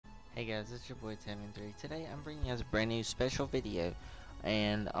Hey guys, it's your boy Tammy3. Today I'm bringing you guys a brand new special video,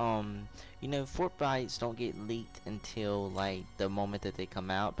 and you know, Fortbytes don't get leaked until like the moment that they come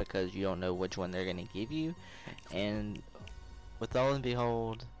out because you don't know which one they're gonna give you. And with all and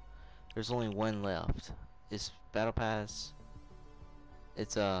behold, there's only one left. It's Battle Pass.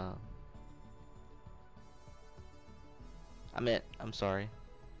 It's I'm sorry.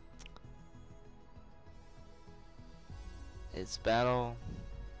 It's Battle.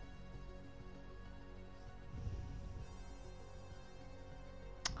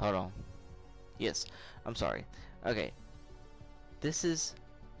 Hold on. Yes, I'm sorry. Okay. This is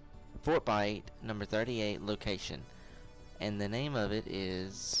Fortbyte number 38 location. And the name of it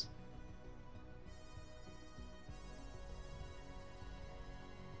is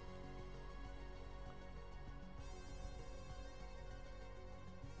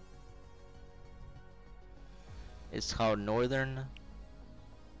it's called Northern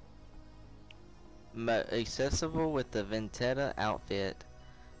accessible with the Vendetta outfit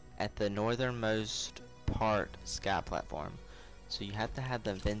at the northernmost part sky platform. So you have to have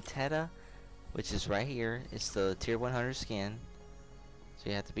the Vendetta, which is right here. It's the tier 100 skin.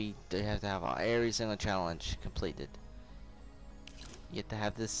 So you have to have every single challenge completed. You have to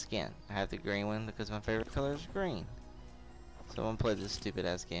have this skin. I have the green one because my favorite color is green. So I'm gonna play this stupid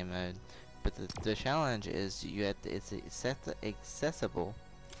ass game mode. But the challenge is it's accessible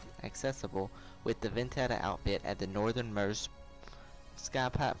with the Vendetta outfit at the northernmost sky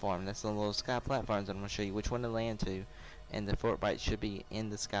platform. That's the little sky platforms. I'm gonna show you which one to land to, and the Fortbyte should be in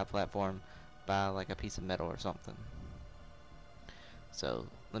the sky platform by like a piece of metal or something. So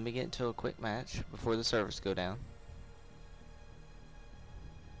let me get into a quick match before the servers go down.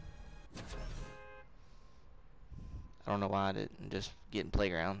 I don't know why I didn't just get in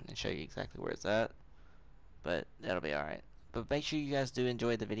Playground and show you exactly where it's at, but that'll be alright. But make sure you guys do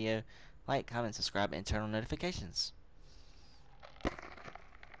enjoy the video. Like, comment, subscribe, and turn on notifications.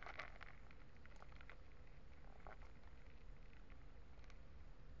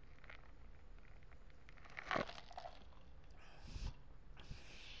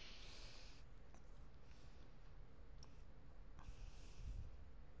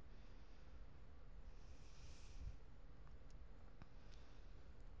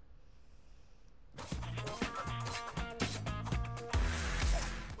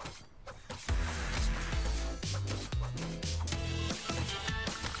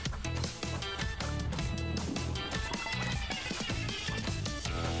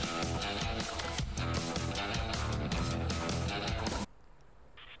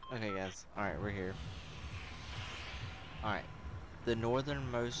 Okay guys, alright, we're here. Alright, the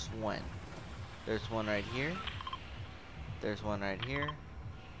northernmost one. There's one right here. There's one right here.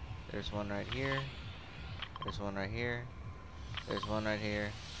 There's one right here. There's one right here. There's one right here.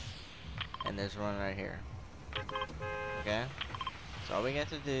 And there's one right here. Okay? So all we got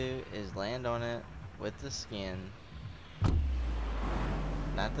to do is land on it with the skin.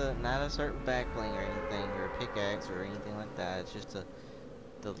 Not a certain back bling or anything, or a pickaxe or anything like that. It's just the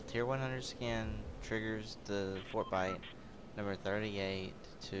tier 100 skin triggers the Fortbyte number 38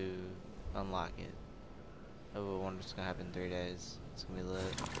 to unlock it. Oh, I wonder what's gonna happen in 3 days. It's gonna be lit.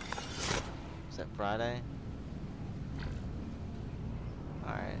 Is that Friday?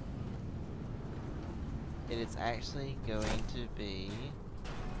 Alright. It is actually going to be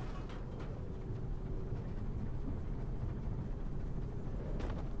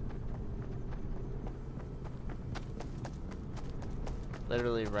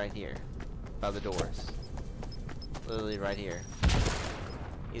literally right here by the doors. Literally right here.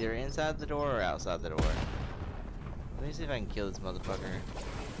 Either inside the door or outside the door. Let me see if I can kill this motherfucker.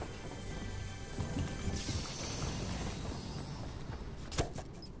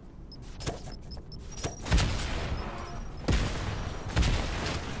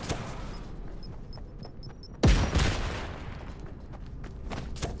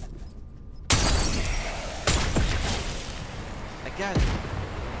 I got it.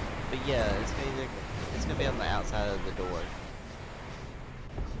 But yeah, it's gonna be on the outside of the door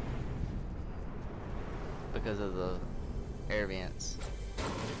because of the air vents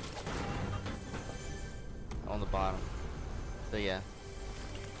on the bottom. So yeah,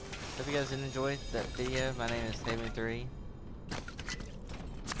 hope you guys did enjoy that video. My name is Tammy3,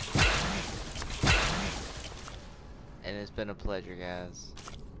 and it's been a pleasure, guys.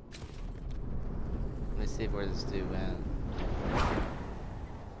 Let me see where this dude went.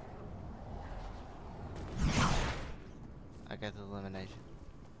 I got the elimination.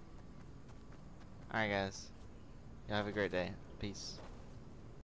 Alright guys, y'all have a great day. Peace.